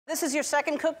This is your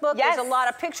second cookbook. Yes. There's a lot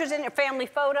of pictures in your family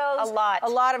photos. A lot. A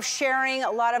lot of sharing, a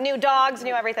lot of... New dogs,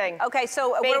 new everything. Okay,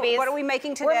 so what are we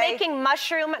making today? We're making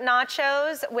mushroom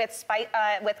nachos with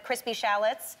crispy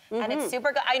shallots, and it's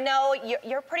super good. I know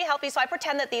you're pretty healthy, so I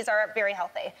pretend that these are very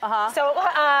healthy. So,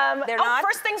 They're not?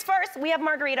 First things first, we have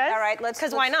margaritas. All right, let's...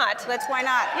 Because why not? Why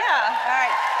not? Yeah. All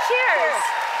right. Cheers.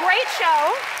 Great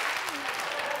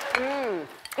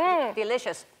show.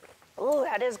 Delicious. Ooh,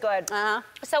 that is good.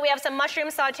 So we have some mushroom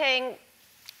sauteing.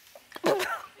 This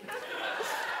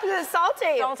is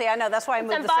salty. Salty, I know, that's why I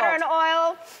moved Some the butter salt. and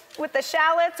oil with the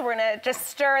shallots. We're gonna just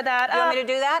stir that up. You want me to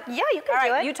do that? Yeah, you can All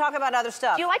do right, it. you talk about other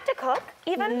stuff. Do you like to cook,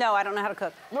 even? No, I don't know how to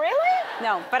cook. Really?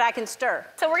 No, but I can stir.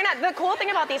 So the cool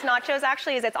thing about these nachos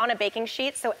actually is it's on a baking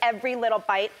sheet, so every little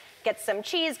bite gets some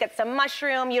cheese, gets some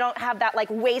mushroom. You don't have that like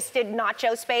wasted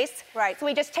nacho space. Right. So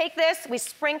we just take this, we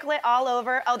sprinkle it all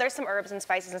over. Oh, there's some herbs and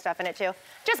spices and stuff in it too.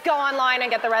 Just go online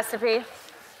and get the recipe.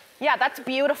 Yeah, that's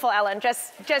beautiful, Ellen.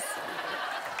 Just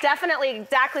definitely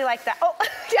exactly like that. Oh,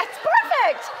 that's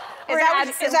perfect.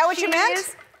 Is that what you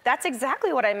meant? That's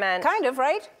exactly what I meant. Kind of,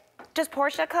 right? Does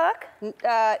Portia cook?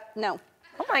 No.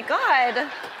 Oh my God.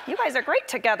 You guys are great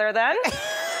together then.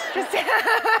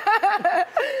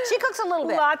 She cooks a little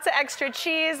bit. Lots of extra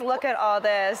cheese. Look at all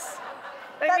this.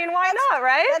 I mean, why not,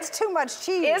 right? That's too much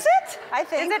cheese. Is it? I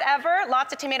think. Is it ever?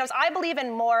 Lots of tomatoes. I believe in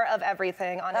more of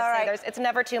everything, honestly. All right. It's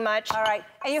never too much. All right.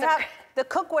 And you have, the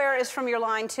cookware is from your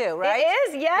line too, right? It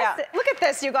is, yes. Yeah. Look at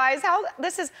this, you guys. I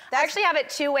actually have it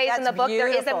two ways in the book.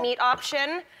 Beautiful. There is a meat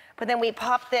option, but then we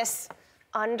pop this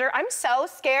under. I'm so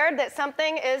scared that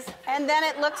something is... And then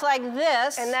it looks like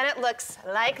this. And then it looks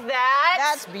like that.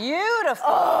 That's beautiful.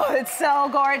 Oh, it's so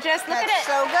gorgeous. Look at it. That's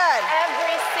so good.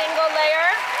 Every single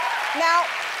layer. Now,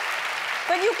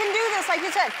 but you can do this, like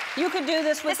you said, you could do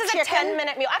this with chicken. This is a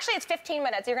 10-minute meal. Actually, it's 15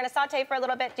 minutes. You're gonna saute for a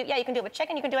little bit. Yeah, you can do it with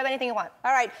chicken. You can do it with anything you want.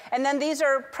 All right, and then these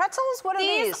are pretzels? What are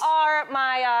these? These are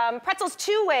my pretzels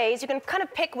two ways. You can kind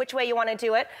of pick which way you want to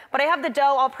do it. But I have the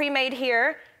dough all pre-made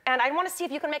here, and I want to see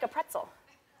if you can make a pretzel.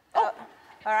 Oh.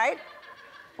 All right.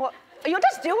 Well, you'll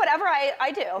just do whatever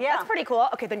I do. Yeah. That's pretty cool.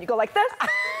 Okay, then you go like this.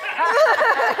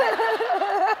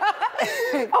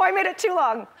 Oh, I made it too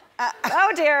long.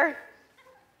 Oh, dear.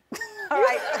 All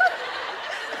right.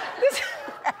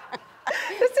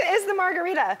 This is the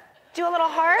margarita. Do a little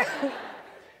heart.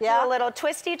 Yeah. Do a little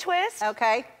twisty twist.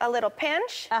 Okay. A little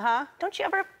pinch. Uh-huh. Don't you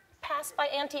ever pass by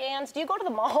Auntie Anne's? Do you go to the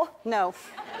mall? No.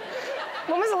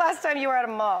 When was the last time you were at a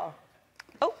mall?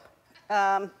 Oh.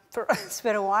 It's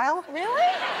been a while. Really?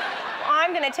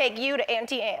 I'm gonna take you to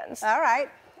Auntie Anne's. All right,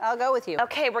 I'll go with you.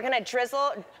 Okay, we're gonna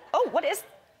drizzle. Oh, what is?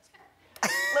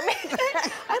 Let me.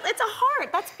 It's a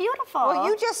heart. That's beautiful. Well,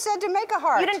 you just said to make a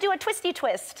heart. You didn't do a twisty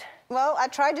twist. Well, I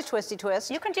tried to twisty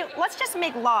twist. You can do. Let's just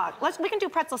make log. We can do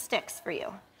pretzel sticks for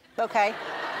you. Okay.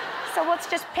 So let's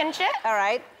just pinch it. All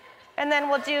right. And then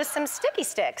we'll do some sticky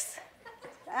sticks.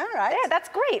 All right. Yeah, that's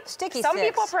great. Sticky Some sticks.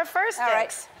 people prefer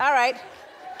sticks. All right.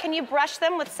 Can you brush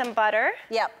them with some butter?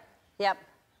 Yep. Yep.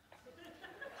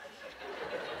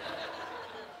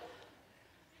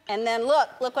 And then look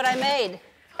what I made.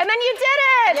 And then you did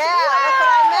it! Yeah, wow. look what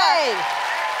I made.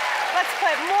 Let's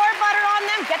put more butter on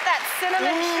them, get that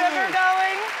cinnamon sugar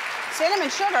going. Cinnamon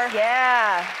sugar?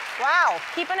 Yeah. Wow.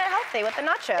 Keeping it healthy with the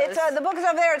nachos. It's, the book is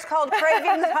over there. It's called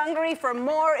Craving, Hungry for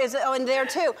More. In there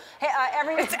too. Hey,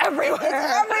 it's everywhere.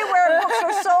 It's everywhere books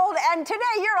are sold. And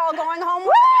today you're all going home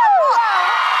with a book.